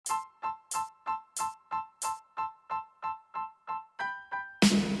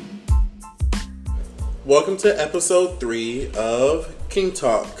Welcome to episode 3 of King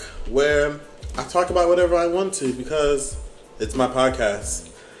Talk, where I talk about whatever I want to because it's my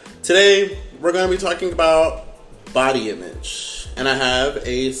podcast. Today, we're going to be talking about body image. And I have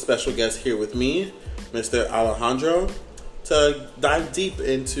a special guest here with me, Mr. Alejandro, to dive deep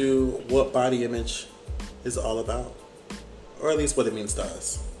into what body image is all about. Or at least what it means to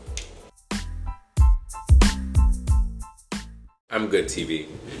us. I'm good TV.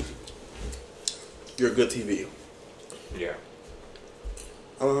 You're good TV. Yeah.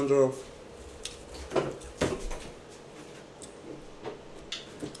 Alejandro.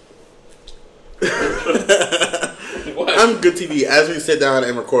 What? I'm good TV as we sit down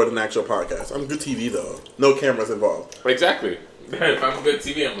and record an actual podcast. I'm good TV though. No cameras involved. Exactly. If I'm good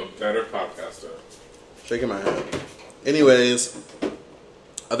TV, I'm a better podcaster. Shaking my head. Anyways,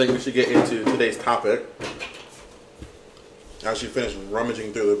 I think we should get into today's topic. As you finish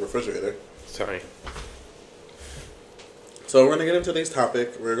rummaging through the refrigerator. Sorry. So we're going to get into today's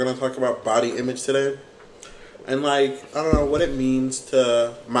topic. We're going to talk about body image today. And I don't know what it means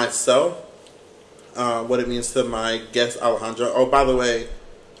to myself. What it means to my guest, Alejandro. Oh, by the way,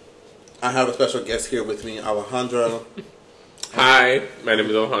 I have a special guest here with me, Alejandro. Hi, my name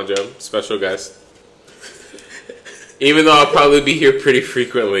is Alejandro, special guest. Even though I'll probably be here pretty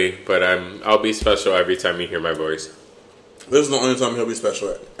frequently, but I'll be special every time you hear my voice. This is the only time he'll be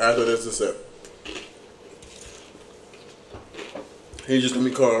special. After this is it. He's just gonna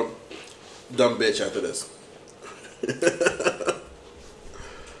be called dumb bitch after this.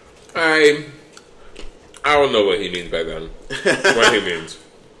 I don't know what he means by then. What he means.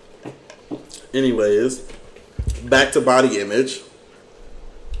 Anyways, back to body image.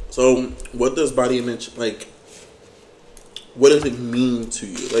 So, what does body image what does it mean to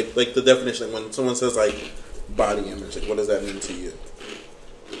you? Like the definition. When someone says body image, what does that mean to you?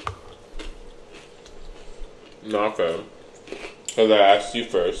 Not fair. Because I asked you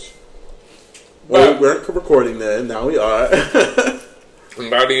first. Well, we weren't recording then. Now we are.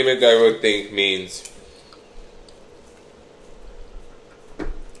 Body image, I would think, means,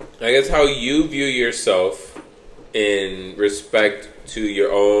 I guess, how you view yourself in respect to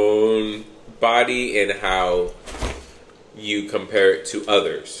your own body and how you compare it to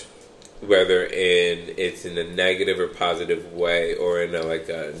others. Whether it's in a negative or positive way or in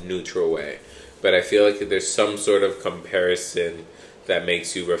a neutral way. But I feel like there's some sort of comparison that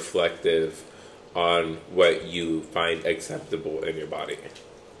makes you reflective on what you find acceptable in your body.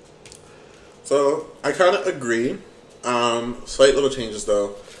 So, I kind of agree. Slight little changes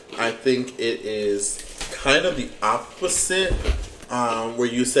though. I think it is kind of the opposite, where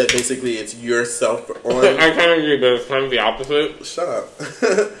you said basically it's yourself on... I kind of agree, but it's kind of the opposite. Shut up.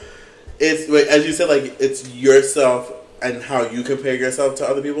 It's, as you said, it's yourself and how you compare yourself to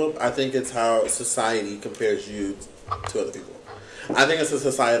other people. I think it's how society compares you to other people. I think it's a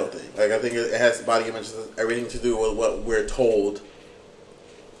societal thing. I think it has body image, everything to do with what we're told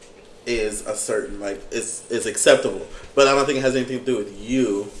is a certain, is acceptable. But I don't think it has anything to do with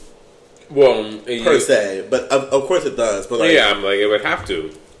you. Well, per se. But of course it does. But yeah, it would have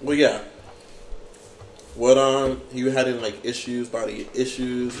to. Well, yeah. What, you had any, issues, body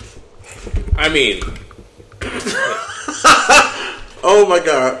issues? I mean... Oh my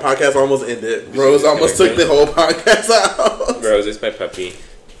god, podcast almost ended. Rose almost took the whole podcast out. Rose is my puppy. She's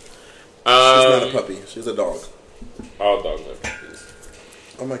not a puppy, she's a dog. All dogs are puppies.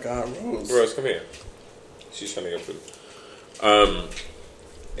 Oh my god, Rose. Rose, come here. She's trying to get food.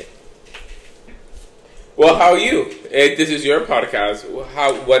 Well, how are you? This is your podcast.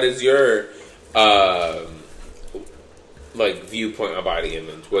 What is your viewpoint on body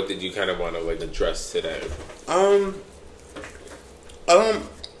image? What did you kind of want to address today?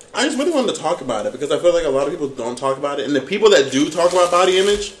 I just really wanted to talk about it because I feel like a lot of people don't talk about it, and the people that do talk about body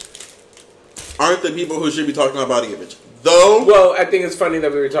image aren't the people who should be talking about body image. Though, well, I think it's funny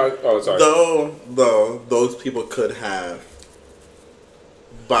that we were talking. Oh, sorry. Though those people could have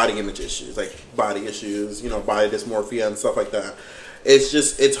body image issues, body issues, body dysmorphia and stuff like that.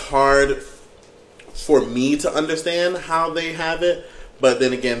 It's hard for me to understand how they have it, but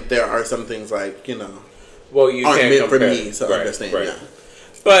then again, there are some things well, you aren't can't meant compare. for me to understand. Right. Yeah.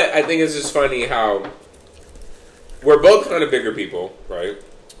 But I think it's just funny how we're both kind of bigger people, right?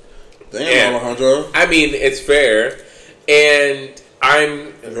 Damn, Alejandro. I mean, it's fair, and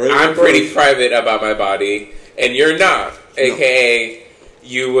I'm pretty private about my body, and you're not. No. AKA,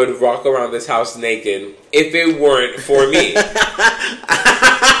 you would walk around this house naked if it weren't for me.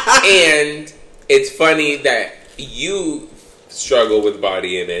 And it's funny that you struggle with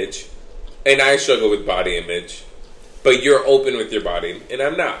body image, and I struggle with body image, but you're open with your body, and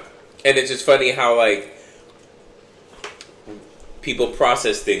I'm not. And it's just funny how, like, people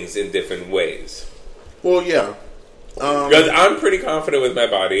process things in different ways. Well, yeah. Because I'm pretty confident with my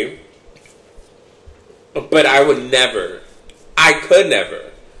body. But I would never. I could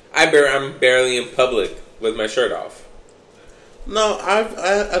never. I'm barely in public with my shirt off. No, I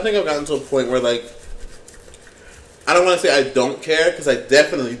think I've gotten to a point where, like, I don't want to say I don't care, because I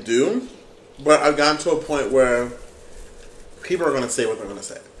definitely do. But I've gotten to a point where people are going to say what they're going to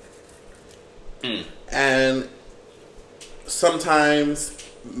say. And sometimes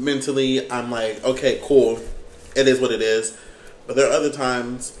mentally I'm like, okay, cool, it is what it is. But there are other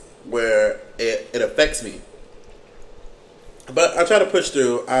times where it affects me. But I try to push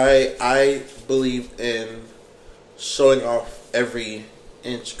through. I believe in showing off every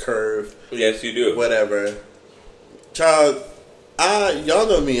inch, curve. Yes, you do. Whatever. Child, y'all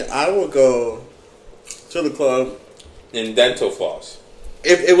know me. I will go to the club In dental floss.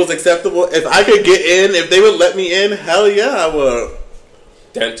 if it was acceptable. If I could get in, if they would let me in, hell yeah, I would.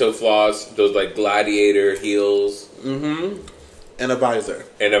 Dental floss, those like gladiator heels. Mm-hmm. And a visor.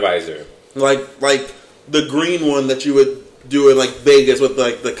 And a visor. Like the green one that you would do in like Vegas with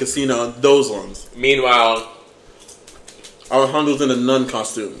like the casino, those ones. Meanwhile, Alejandro's in a nun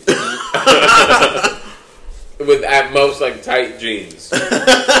costume. with at most like tight jeans.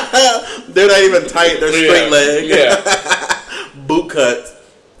 They're not even tight, they're straight leg. Yeah. Boot cut.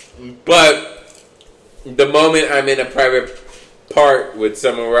 But the moment I'm in a private part with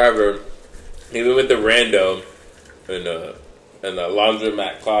someone wherever, even with the rando in a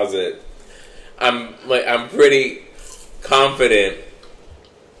laundromat closet, I'm pretty confident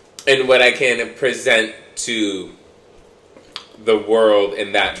in what I can present to the world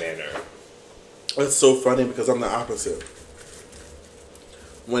in that manner. It's so funny because I'm the opposite.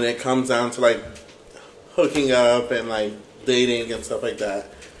 When it comes down to like hooking up and like dating and stuff like that,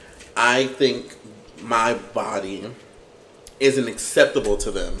 I think my body isn't acceptable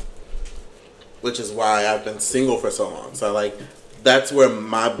to them, which is why I've been single for so long. So like that's where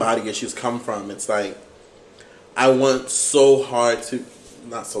my body issues come from. It's like I want so hard to,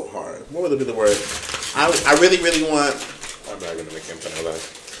 not so hard. What would be the word? I really, really want. I'm not gonna make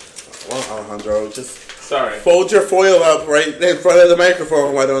empanadas. Well, Alejandro, just Sorry. fold your foil up right in front of the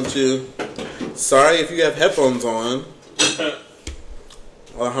microphone. Why don't you? Sorry if you have headphones on.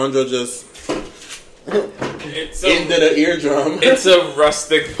 Alejandro just into the eardrum. It's a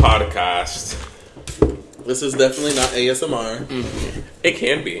rustic podcast. This is definitely not ASMR. It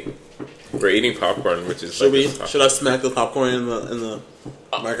can be. We're eating popcorn, which is Should I smack the popcorn in the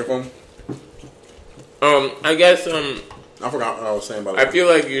microphone? I guess I forgot what I was saying about I that. feel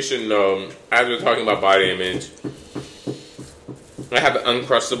like you should know, as we're talking about body image, I have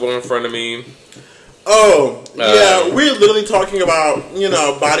Uncrustable in front of me. Oh, yeah, we're literally talking about,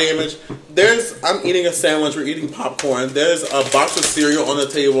 body image. I'm eating a sandwich, we're eating popcorn. There's a box of cereal on the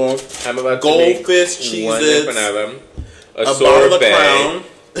table. I'm about Goldfish to make one Cheez-Its, empanada, a bottle of sorbet.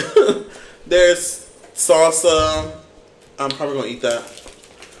 Crown. There's salsa. I'm probably going to eat that.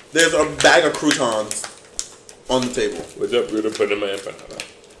 There's a bag of croutons on the table. What's up? We're going to put in my empanada.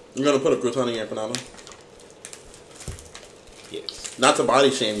 You're going to put a crouton in your empanada? Yes. Not to body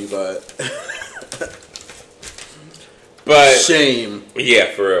shame you, but... But shame.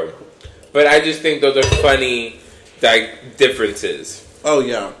 Yeah, for real. But I just think those are funny differences. Oh,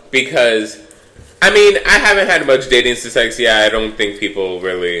 yeah. Because, I mean, I haven't had much dating since I don't think people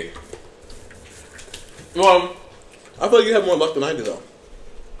really... Well... I feel like you have more luck than I do, though.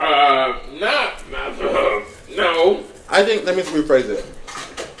 No. I think, let me rephrase it.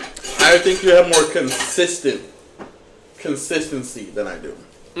 I think you have more consistency than I do.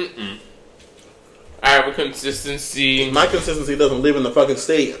 Mm-mm. I have a consistency. My consistency doesn't live in the fucking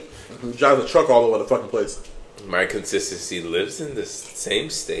state. It drives a truck all over the fucking place. My consistency lives in the same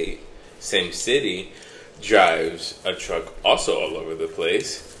state, same city, drives a truck also all over the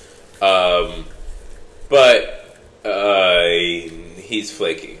place. But he's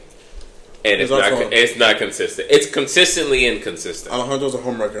flaky. And it's not consistent. It's consistently inconsistent. Alejandro's a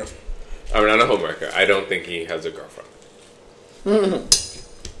homewrecker. I'm not a homewrecker. I don't think he has a girlfriend.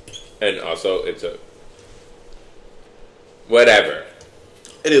 And also, it's a... Whatever.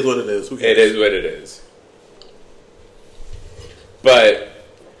 It is what it is. Who cares? It is what it is. But...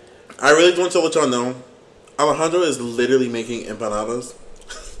 I really want to let y'all know, Alejandro is literally making empanadas.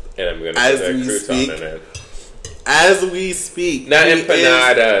 And I'm going to put that crouton in it. As we speak. Not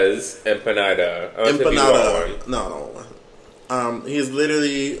empanadas. Empanada. Empanada. No, I don't want one. He's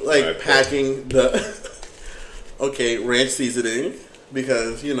literally packing the ranch seasoning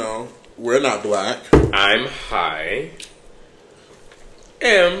because, we're not black. I'm high.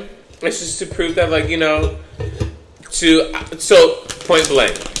 And It's just to prove that, like, so point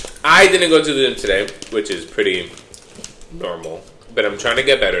blank, I didn't go to the gym today, which is pretty normal, but I'm trying to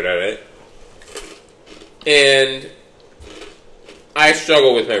get better at it. And I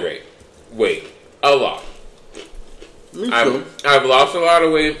struggle with my weight a lot. Me too. I've lost a lot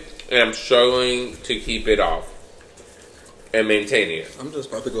of weight, and I'm struggling to keep it off and maintaining it. I'm just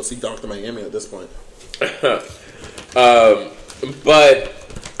about to go see Dr. Miami at this point. But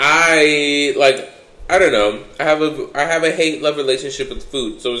I don't know. I have a hate-love relationship with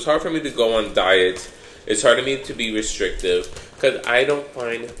food, so it's hard for me to go on diets. It's hard for me to be restrictive because I don't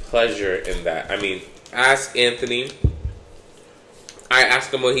find pleasure in that. I mean, ask Anthony. I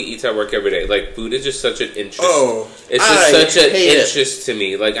ask him what he eats at work every day. Like, food is just such an interest. Oh, it's just such an interest to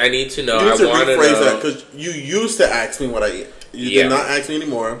me. Like, I need to know. You need to want to rephrase know that because you used to ask me what I eat. You do not ask me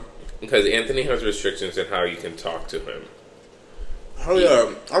anymore. Because Anthony has restrictions in how you can talk to him. Oh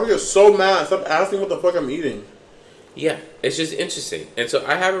yeah, I would get so mad. Stop asking what the fuck I'm eating. Yeah, it's just interesting. And so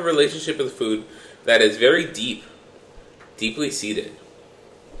I have a relationship with food that is very deeply seated.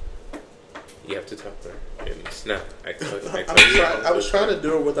 You have to talk there and snap. I was trying to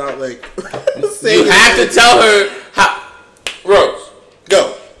do it without like. You have to tell her how. Rose,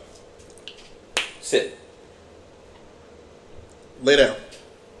 go. Sit. Lay down.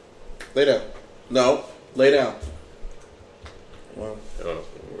 Lay down. No, lay down. Well,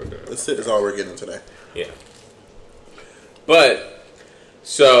 the sit is all we're getting today. Yeah. But,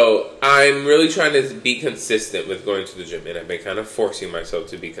 so, I'm really trying to be consistent with going to the gym, and I've been kind of forcing myself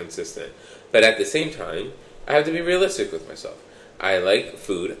to be consistent. But at the same time, I have to be realistic with myself. I like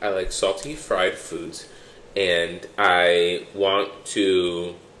food. I like salty, fried foods. And I want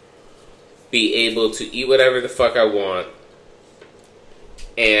to be able to eat whatever the fuck I want.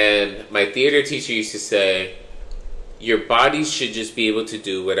 And my theater teacher used to say, your body should just be able to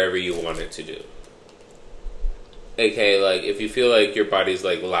do whatever you want it to do. Okay, like, if you feel like your body's,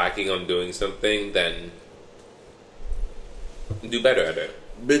 like, lacking on doing something, then do better at it.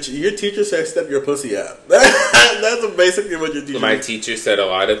 Bitch, your teacher said step your pussy out. That's basically what your teacher My teacher said a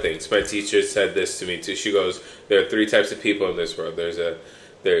lot of things. My teacher said this to me, too. She goes, there are 3 types of people in this world.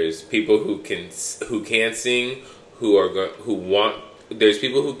 There's people who can't sing, there's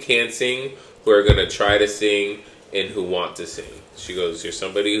people who can't sing, who are going to try to sing, and who want to sing. She goes, you're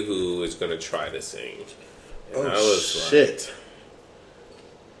somebody who is going to try to sing. And I was shit.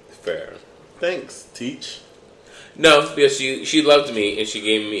 Like, fair. Thanks, teach. No, because she loved me, and she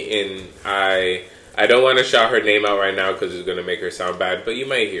gave me, and I don't want to shout her name out right now because it's going to make her sound bad, but you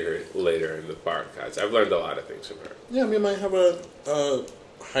might hear her later in the podcast. I've learned a lot of things from her. Yeah, we might have a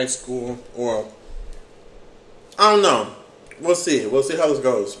high school, or I don't know. We'll see. We'll see how this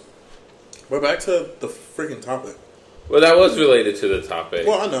goes. We're back to the freaking topic. Well, that was related to the topic.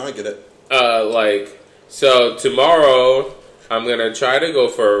 Well, I know. I get it. So tomorrow, I'm going to try to go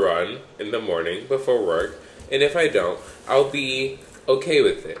for a run in the morning before work. And if I don't, I'll be okay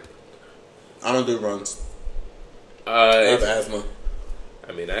with it. I don't do runs. I have asthma.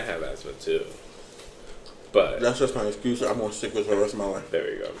 I mean, I have asthma too. But that's just my excuse. I'm going to stick with it for the rest of my life. There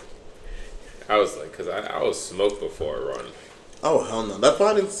you go. I was like, because I was smoked before a run. Oh, hell no. That's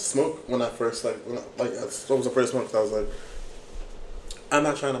why I didn't smoke when I first, that was the first one, because I was like, I'm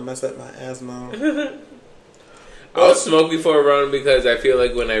not trying to mess up my asthma. I'll smoke before a run because I feel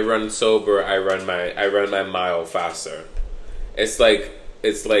like when I run sober, I run my mile faster. It's like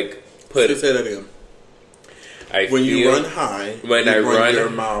put. Say that again. When you run high, when I run your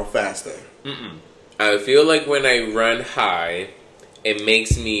mile faster. I feel like when I run high, it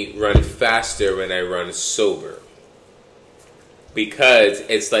makes me run faster when I run sober. Because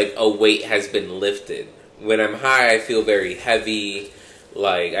it's like a weight has been lifted. When I'm high, I feel very heavy.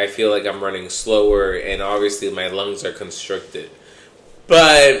 Like, I feel like I'm running slower, and obviously my lungs are constricted.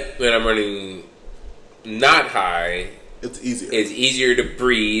 But when I'm running not high, it's easier. It's easier to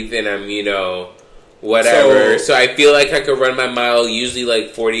breathe, and I'm, whatever. So I feel like I could run my mile usually like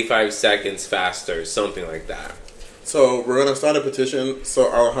 45 seconds faster, something like that. So we're going to start a petition so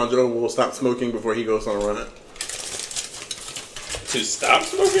Alejandro will stop smoking before he goes on a run. To stop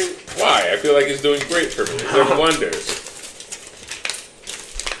smoking? Why? I feel like it's doing great for me. It's doing wonders.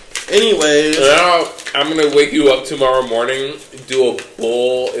 Anyways. Now, I'm going to wake you up tomorrow morning, do a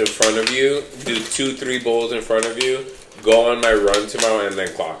bowl in front of you, do 2-3 bowls in front of you, go on my run tomorrow, and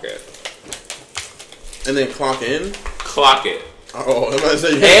then clock it. And then clock in? Clock it. Oh, I'm about to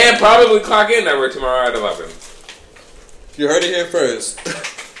say. And probably clock in at work tomorrow at 11. You heard it here first.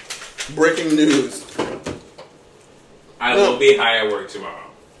 Breaking news. I will be high at work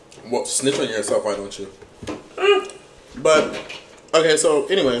tomorrow. Well, snitch on yourself, why don't you? But, okay, so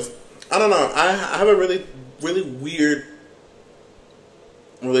anyways, I don't know. I have a really, really weird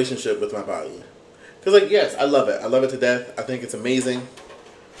relationship with my body. Because, like, yes, I love it. I love it to death. I think it's amazing.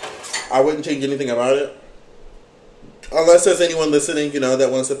 I wouldn't change anything about it. Unless there's anyone listening, that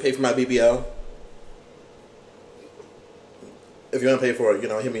wants to pay for my BBL. If you want to pay for it,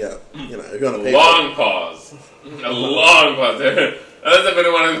 hit me up. If you want to pay long pause. A long pause. Unless if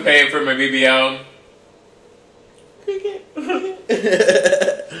anyone is paying for my BBL.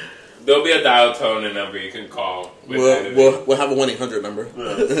 There'll be a dial tone and number you can call. We'll have a 1-800 number.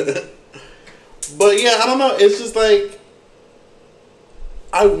 But yeah, I don't know. It's just like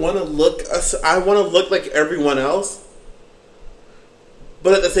I want to look like everyone else,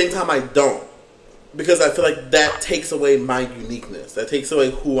 but at the same time I don't, because I feel like that takes away my uniqueness. That takes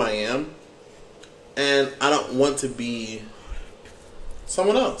away who I am, and I don't want to be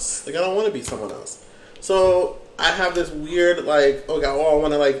someone else. Like I don't want to be someone else. So I have this weird like, I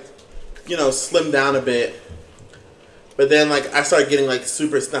want to like, slim down a bit. But then, like, I start getting, like,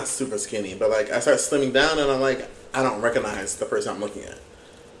 not super skinny, but, like, I start slimming down, and I'm like, I don't recognize the person I'm looking at.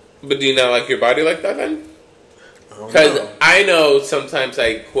 But do you not like your body like that, then? Because I know sometimes I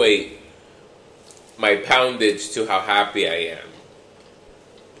equate my poundage to how happy I am,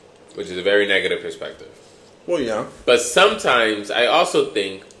 which is a very negative perspective. Well, yeah. But sometimes I also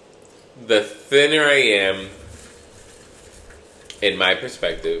think the thinner I am, in my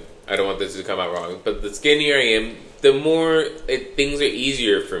perspective, I don't want this to come out wrong, but the skinnier I am, the more things are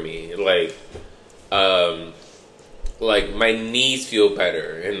easier for me. Like my knees feel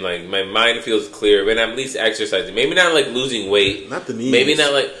better, and like my mind feels clear when I'm at least exercising. Maybe not like losing weight. Not the knees. Maybe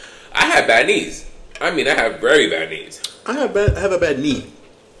not like I have bad knees. I mean, I have very bad knees. I have a bad knee.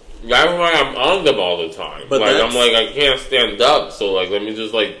 That's why I'm on them all the time. But like I'm like I can't stand up, so like let me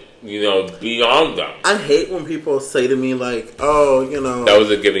just like be on them. I hate when people say to me like, "Oh, That was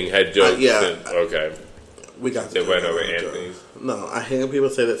a giving head joke." Yeah. Okay. We got to went over Anthony's. No, I hate when people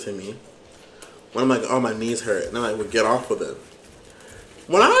say that to me. When I'm like, "Oh, my knees hurt," and I'm like, "Well, get off with it."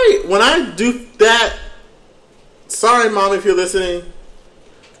 When I do that, sorry, Mom, if you're listening.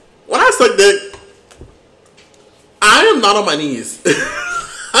 When I suck dick, I am not on my knees.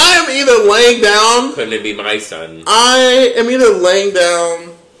 I am either laying down. Couldn't it be my son? I am either laying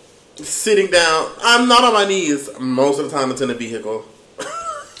down, sitting down. I'm not on my knees. Most of the time, it's in a vehicle.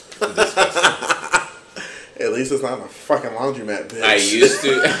 Disgusting. At least it's not a fucking laundromat, bitch. I used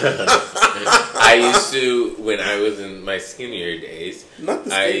to, when I was in my skinnier days, not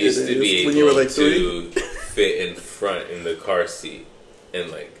the I used to be when you were able like to fit in front in the car seat and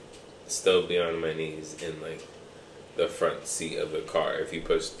like still be on my knees in like the front seat of the car if you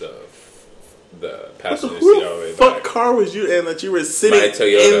push the passenger seat all the way back. What car was you in that you were sitting my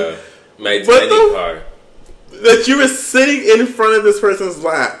Toyota, in? My tiny car. That you were sitting in front of this person's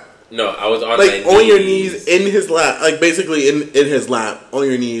lap. No, I was on like my knees. On your knees in his lap, like basically in his lap, on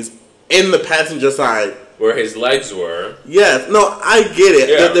your knees, in the passenger side. Where his legs were. Yes, no, I get it.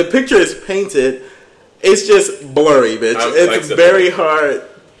 Yeah. The picture is painted. It's just blurry, bitch. It's very hard.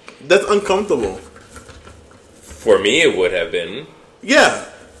 That's uncomfortable. For me, it would have been. Yeah.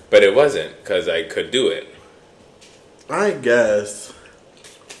 But it wasn't, because I could do it. I guess.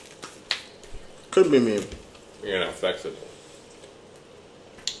 Could be me. You're not flexible.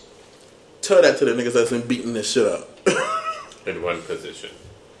 Tell that to the niggas that's been beating this shit up. In one position.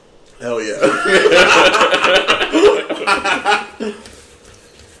 Hell yeah.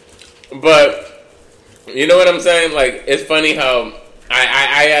 But, you know what I'm saying? Like, it's funny how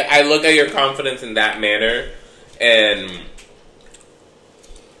I look at your confidence in that manner, and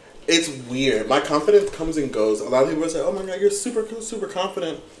it's weird. My confidence comes and goes. A lot of people say, "Oh my god, you're super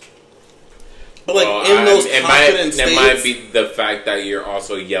confident." But like in those confident states, it might be the fact that you're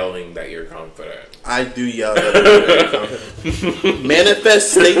also yelling that you're confident. I do yell that I'm very confident.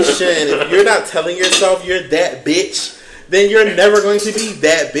 Manifestation. If you're not telling yourself you're that bitch, then you're never going to be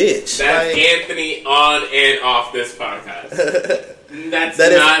that bitch. That's Anthony on and off this podcast. That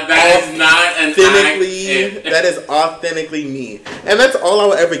is authentically me, and that's all I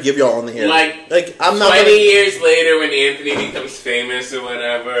will ever give y'all on the here. Like I'm not 20 years later when Anthony becomes famous or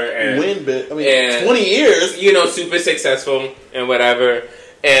whatever, and 20 years, super successful and whatever,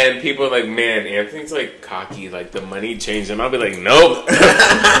 and people are like, man, Anthony's like cocky, like the money changed him. I'll be like, nope.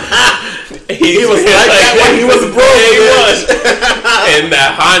 he was like that when he was broke. In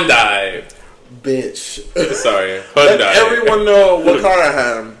that Hyundai. Bitch. Sorry. Let everyone know what car I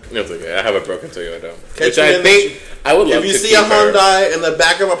have. It's okay. I have a broken Toyota. Which I think I would love to keep. If you see a Hyundai in the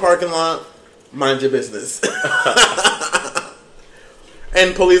back of a parking lot, mind your business.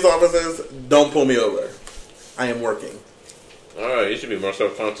 And police officers, don't pull me over. I am working. Oh, you should be more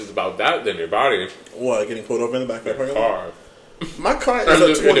self-conscious about that than your body. What, getting pulled over in the back of the parking lot? Car. My car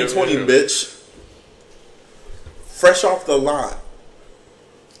is a 2020, bitch. Fresh off the lot.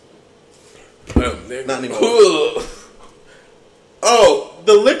 Not anymore. Oh,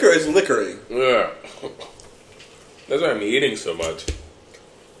 the liquor is liquoring. Yeah. That's why I'm eating so much.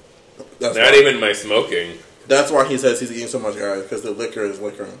 That's Not why. even my smoking. That's why he says he's eating so much, guys, because the liquor is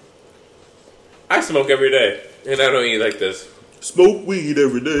liquoring. I smoke every day, and I don't eat like this. Smoke weed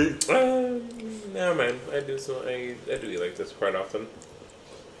every day. No, man. I do eat like this quite often.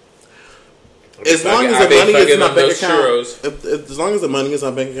 As long as the money is in my bank account, churros. as long as the money is in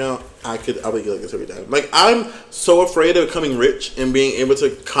my bank account, I would eat like this every day. Like, I'm so afraid of becoming rich and being able to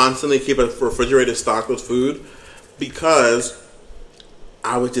constantly keep a refrigerator stocked with food because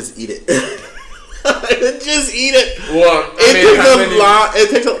I would just eat it. I would just eat it. Well, It takes a lot. It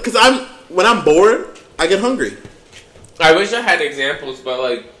takes because when I'm bored, I get hungry. I wish I had examples, but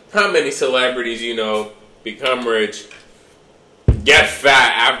like, how many celebrities become rich, get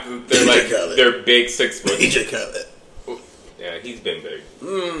fat after they're like they're big 6 foot? DJ Khaled. Yeah, he's been big.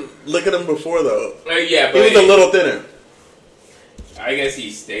 Look at him before though. Yeah, He but was a little thinner. I guess he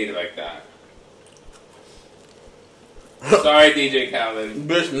stayed like that. Sorry, DJ Khaled.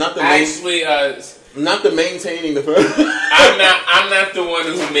 Bitch, not the maintaining the. I'm not the one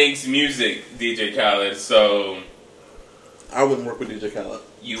who makes music, DJ Khaled. So I wouldn't work with DJ Khaled.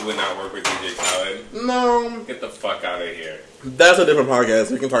 you would not work with DJ Khaled. No, Get the fuck out of here. that's a different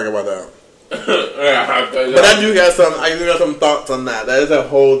podcast. We can talk about that. But But I do got some thoughts on that. That is a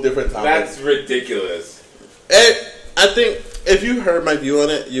whole different topic. That's ridiculous. I think if you heard my view on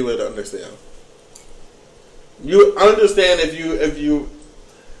it, you would understand. You would understand if you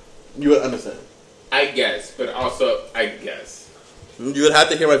would understand. I guess, but also I guess You would have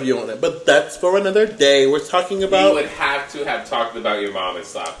to hear my view on it. But that's for another day. We're talking about. you would have to have talked about your mom and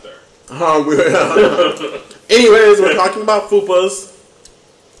slapped her. Anyways, we're talking about fupas.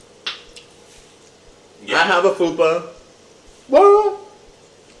 Yeah. I have a fupa. Well,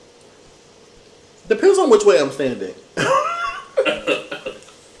 depends on which way I'm standing.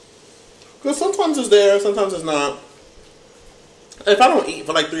 Because sometimes it's there, sometimes it's not. If I don't eat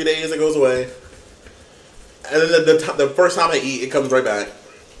for like 3 days, it goes away. And then the first time I eat, it comes right back.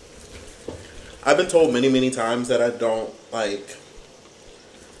 I've been told many, many times that I don't like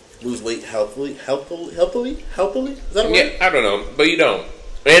lose weight healthily. Is that a word? Yeah, I don't know, but you don't.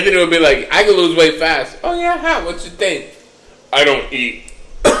 Anthony would be like, I can lose weight fast. Oh yeah, how? What you think? I don't eat.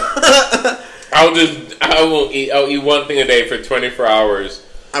 I'll eat one thing a day for 24 hours.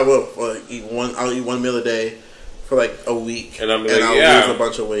 I will I'll eat one meal a day for like a week, and I'll lose a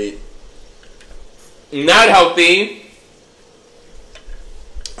bunch of weight. Not healthy.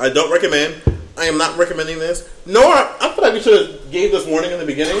 I don't recommend. I am not recommending this. Nor I feel like we should have gave this warning in the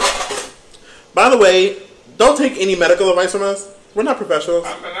beginning. By the way, don't take any medical advice from us. We're not professionals.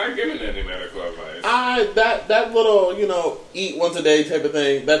 I'm not giving any medical advice. That little, eat once a day type of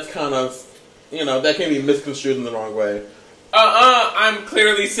thing, that's kind of, that can be misconstrued in the wrong way. I'm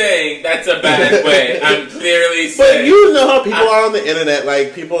clearly saying that's a bad way. I'm clearly saying. But you know how people are on the internet,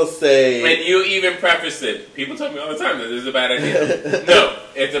 like, people say. And you even preface it. People tell me all the time that this is a bad idea. No,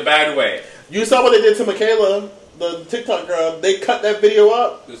 it's a bad way. You saw what they did to Michaela, the TikTok girl. They cut that video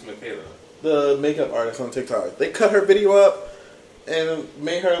up. Who's Michaela? The makeup artist on TikTok. They cut her video up and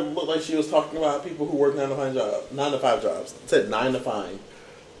made her look like she was talking about people who work 9 to 5 jobs. It said 9 to 5.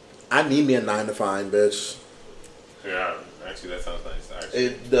 I need me a 9 to 5, bitch. Yeah, actually, that sounds nice. Actually.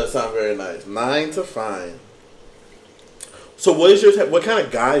 It does sound very nice. 9 to 5. So what kind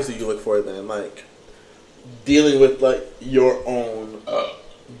of guys do you look for then? Like, dealing with, like, your own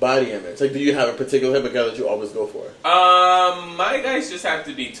body image. Like, do you have a particular type of guy that you always go for? My guys just have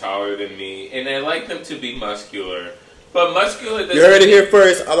to be taller than me, and I like them to be muscular. But muscular doesn't... You heard it here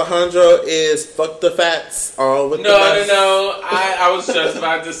first. Alejandro is fuck the fats all with the mess. No. I was just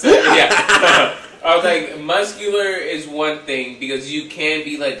about to say... Yeah. I was like, muscular is one thing, because you can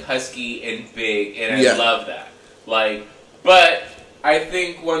be, like, husky and big, and I love that. Like, but I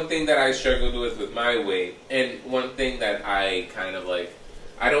think one thing that I struggled with my weight, and one thing that I kind of, like...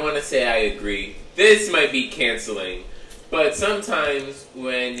 I don't want to say I agree. This might be canceling. But sometimes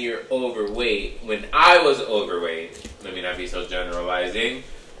when you're overweight, when I was overweight, let me not be so generalizing,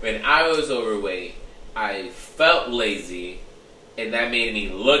 when I was overweight, I felt lazy, and that made me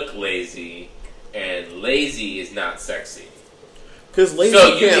look lazy, and lazy is not sexy. Because lazy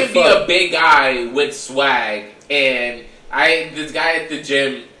so you can't can be a big guy with swag, and this guy at the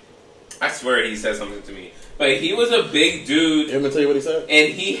gym, I swear he said something to me. But he was a big dude. Let me tell you what he said.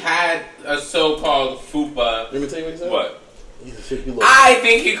 And he had a so-called fupa. Let me tell you what he said. What? I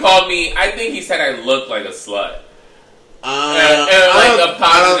think he called me. I think he said I looked like a slut.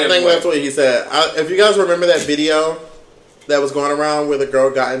 I don't think that's what he said. If you guys remember that video that was going around where the girl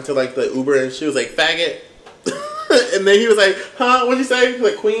got into like the Uber and she was like faggot, and then he was like, "Huh? What'd you say?"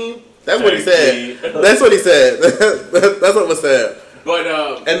 Like queen. That's what he said. That's what he said. That's what was said. But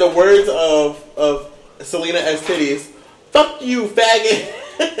and the words of Selena S. Titties, "Fuck you, faggot."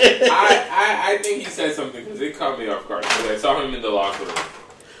 I think he said something because it caught me off guard. I saw him in the locker room.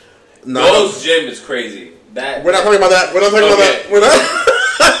 No, Gold's Gym is crazy. We're not talking about that. We're not talking about that. We're not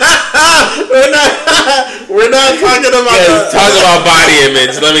talking about that. Talk about body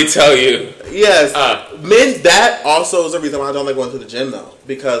image. Let me tell you. Yes, men. That also is the reason why I don't like going to the gym though,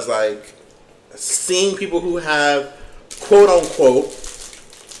 because like seeing people who have quote unquote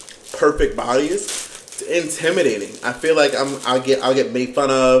perfect bodies, it's intimidating. I feel like I'll get made fun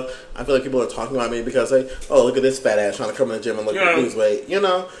of. I feel like people are talking about me because like, oh, look at this fat ass trying to come in the gym and lose weight. You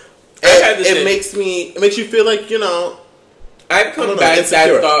know. It makes you feel like, you know. I've combated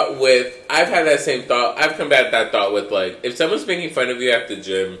that thought with. I've had that same thought. I've combated that thought with like, if someone's making fun of you at the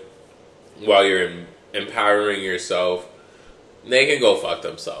gym while you're empowering yourself, they can go fuck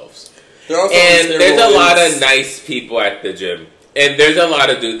themselves. And there's a lot of nice people at the gym, and there's a lot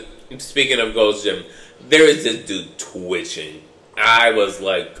of dudes. Speaking of Gold's Gym, there is this dude twitching. I was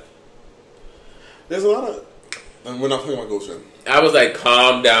like, there's a lot of. And we're not talking about Gold's Gym. I was like,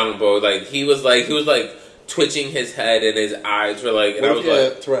 calm down, bro. Like he was like twitching his head and his eyes were like. And what I was if he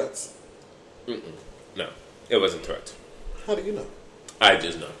like, had Tourette's? No, it wasn't Tourette's. How do you know? I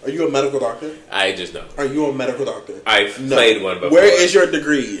just know. Are you a medical doctor? I just know. Are you a medical doctor? I've played one before. Where is your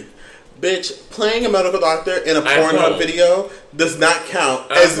degree? Bitch, playing a medical doctor in a Pornhub video does not count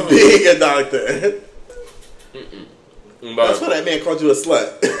as being a doctor. That's why that man called you a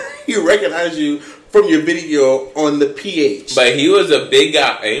slut. He recognized you from your video on the PH. But he was a big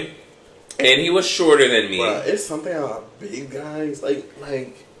guy, and he was shorter than me. Bruh, it's something about big guys, like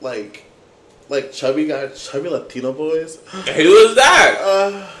chubby guys, chubby Latino boys. He was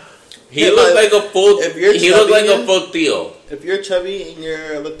that. He looked like a full. He looked like a full Theo. If you're chubby and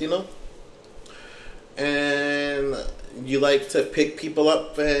you're Latino, and you like to pick people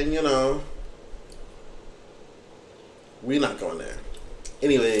up, and you know, we're not going there.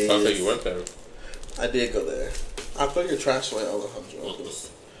 Anyways, I thought you went there. I did go there. I threw your trash away, Alejandro.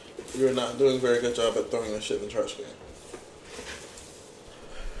 You're not doing a very good job at throwing your shit in the trash can.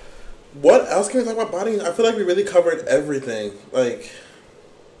 What else can we talk about body? I feel like we really covered everything. Like,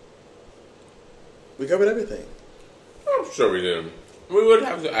 we covered everything. I'm sure we did. We would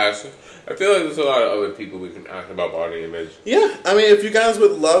have to ask. I feel like there's a lot of other people we can ask about body image. Yeah, I mean, if you guys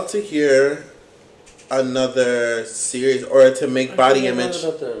would love to hear another series or to make body image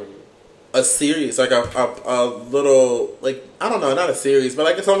a series, like a little, like, I don't know, not a series, but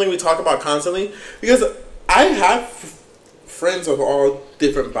like it's something we talk about constantly, because I have friends of all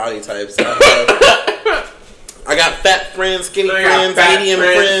different body types. I got fat friends, skinny friends, medium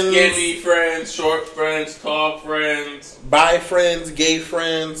friends, skinny friends, short friends, tall friends, bi friends, gay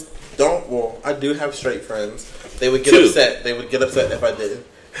friends. I do have straight friends. They would get upset. They would get upset if I didn't.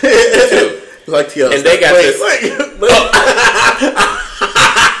 Like TL. And they got this.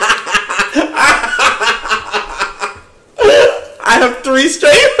 I have 3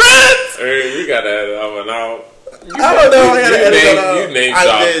 straight friends. Hey, we gotta edit that one out. I don't know. I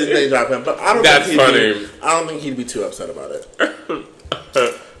did name drop him, but I don't. That's funny. I don't think he'd be too upset about it.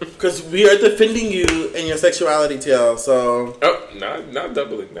 Because we are defending you and your sexuality, TL. So. Oh, not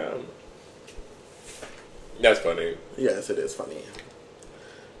doubling down. That's funny. Yes, it is funny.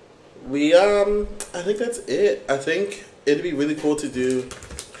 I think that's it. I think it'd be really cool to do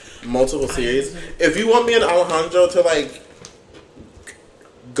multiple series. If you want me and Alejandro to like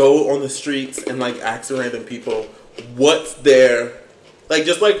go on the streets and like ask random people what's their, like,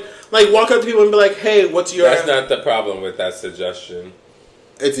 just like walk up to people and be like, hey, what's your... That's not the problem with that suggestion.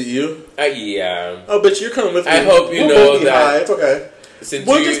 Is it you? Yeah. Oh, but you're coming with me. I hope you know that. High. It's okay.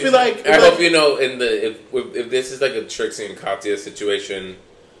 We'll just be like... I hope you know if this is like a Trixie and Katya situation...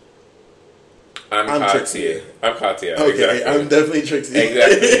 I'm Trixie. I'm Katya. Okay, exactly. I'm definitely Trixie.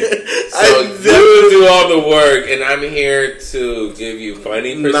 Exactly. So you do all the work, and I'm here to give you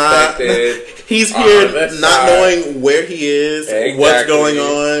funny perspective. He's here not knowing where he is, what's going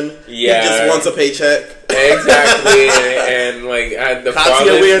on. Yeah. He just wants a paycheck. Exactly. and like the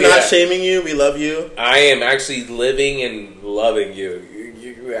Katya, we are not shaming you. We love you. I am actually living and loving you.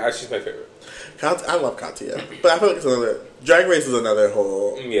 She's my favorite. I love Katya, but I feel like it's another... Drag Race is another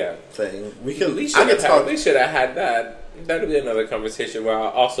whole thing. We should have had that. That'll be another conversation where I'll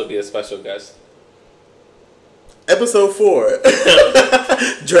also be a special guest. Episode 4.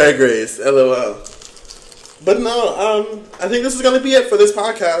 Drag Race. LOL. But no, I think this is going to be it for this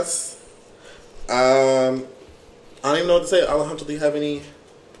podcast. I don't even know what to say. Alejandro, do you have any?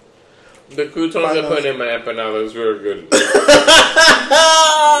 The croutons I put in my empanadas were good.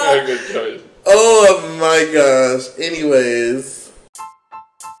 Very good choice. Oh my gosh. Anyways.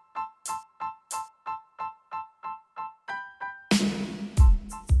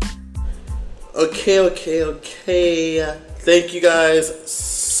 Okay. Thank you guys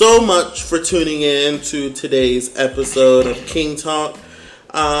so much for tuning in to today's episode of King Talk.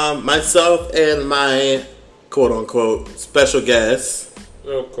 Myself and my quote-unquote special guest.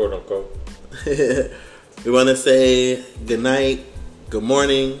 Oh, quote-unquote. We want to say good night, good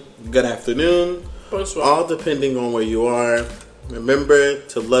morning, good afternoon. Bonsoir. All depending on where you are. Remember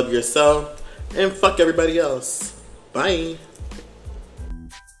to love yourself and fuck everybody else. Bye.